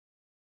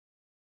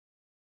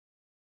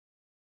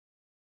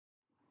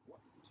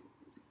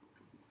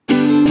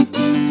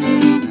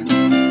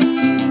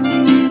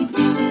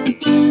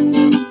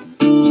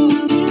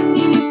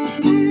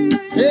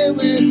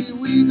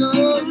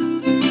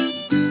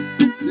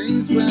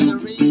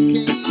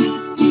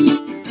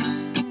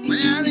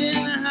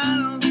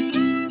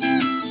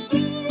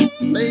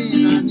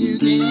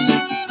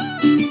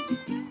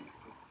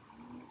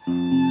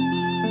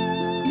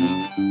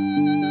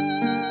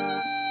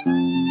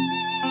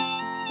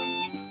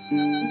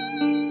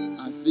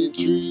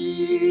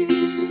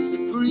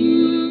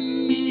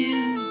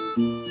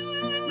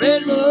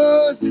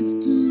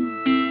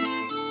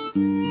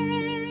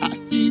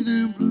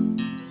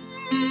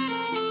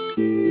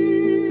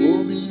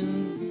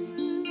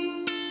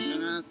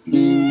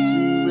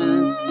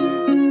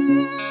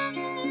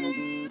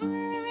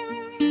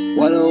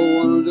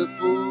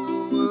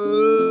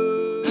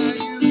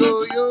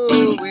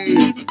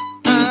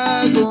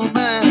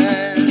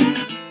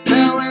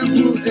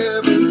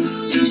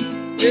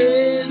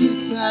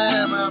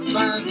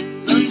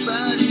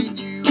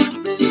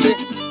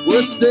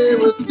would stay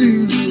with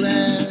you,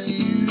 and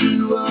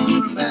you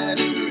won't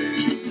matter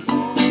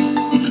anymore.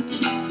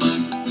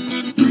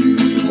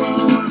 You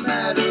won't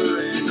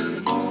matter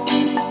anymore.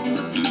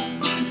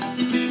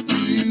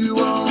 You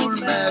won't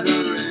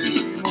matter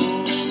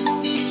anymore.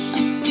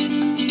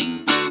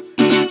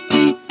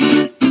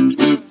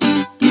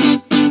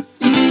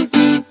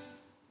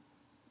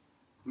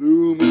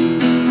 Blue moon,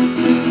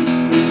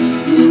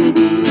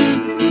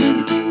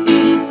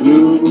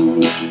 blue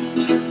moon,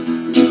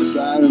 it's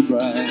shining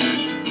bright.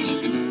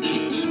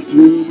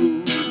 Blue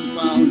moon,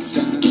 found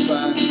shining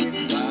bright.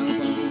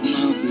 Shining on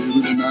my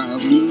baby tonight.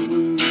 Blue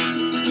moon,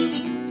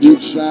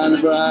 it's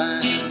shining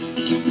bright.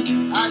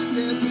 I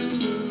said blue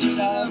moon,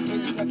 love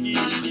Kentucky,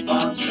 keep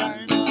on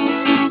shining.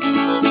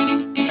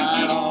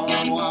 Shine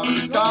on while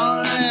it's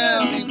gonna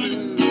have me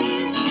blue.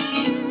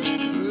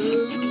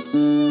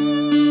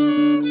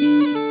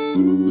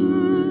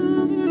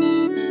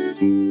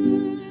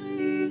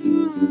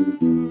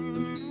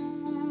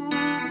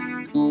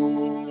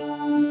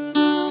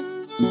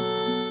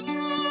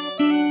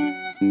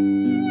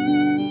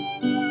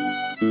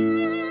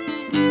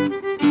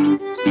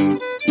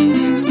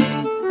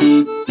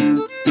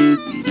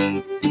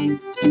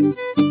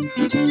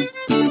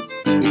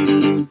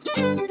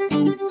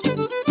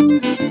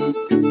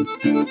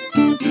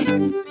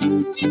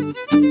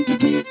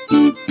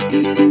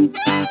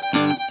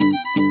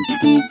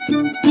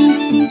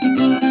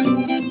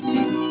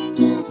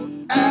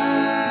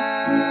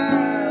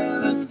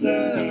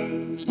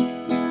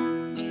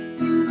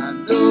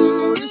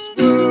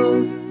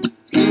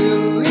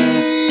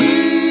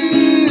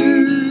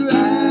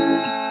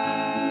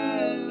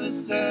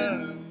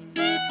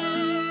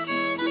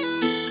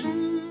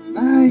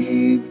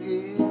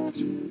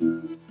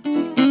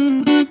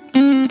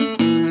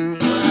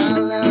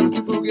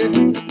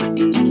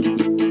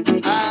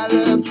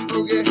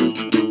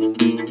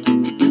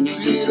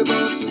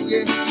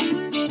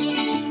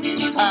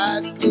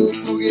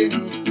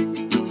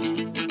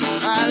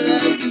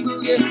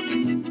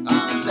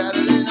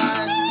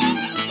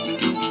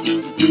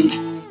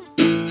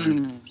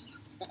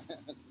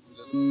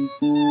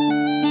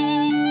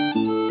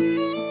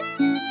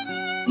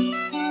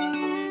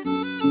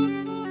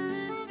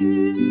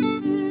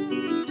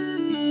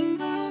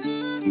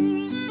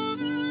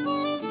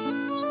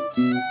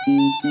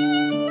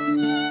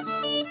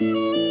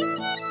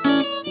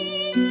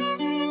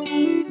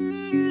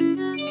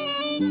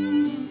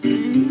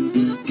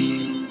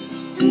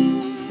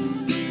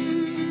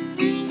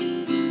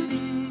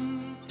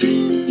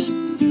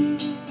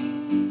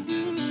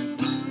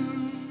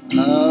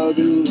 I've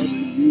been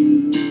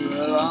loving you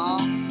a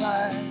long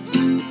time.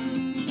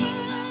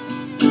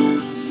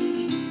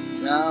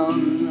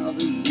 Down all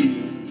the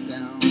years,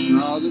 down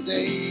all the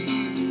days.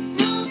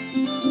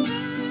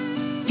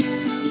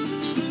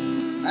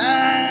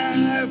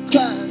 I've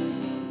cried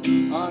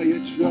all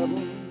your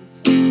troubles.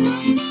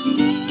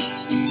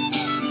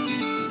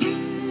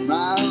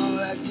 Smile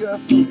at your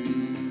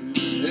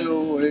faded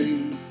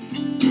away.